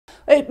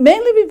It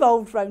mainly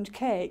revolved around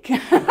cake. He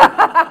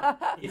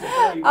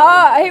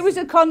was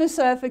a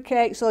connoisseur for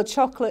cake, so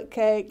chocolate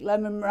cake,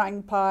 lemon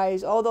meringue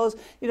pies, all those,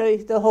 you know,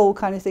 the whole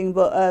kind of thing.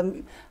 But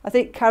I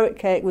think carrot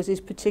cake was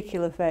his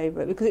particular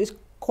favourite because it's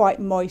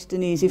quite moist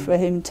and easy for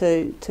him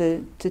to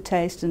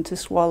taste and to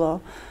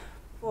swallow.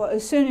 Well,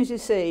 as soon as you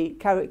see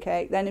carrot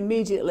cake, then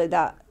immediately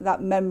that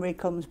memory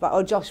comes back.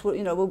 Oh, Josh would,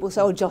 you know, we'll say,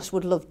 oh, Josh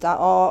would love that.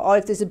 Or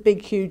if there's a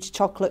big, huge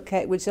chocolate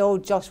cake, we'd say, oh,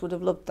 Josh would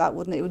have loved that,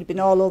 wouldn't it? It would have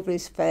been all over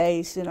his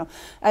face, you know.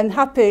 And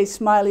happy,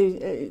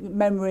 smiley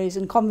memories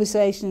and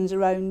conversations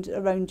around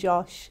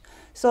Josh.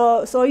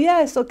 So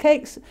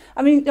cake's,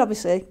 I mean,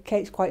 obviously,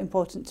 cake's quite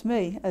important to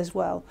me as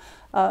well.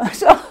 But,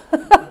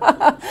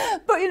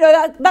 you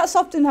know, that's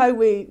often how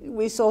we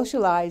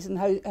socialise and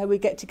how we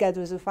get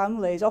together as a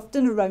family, is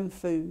often around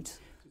food.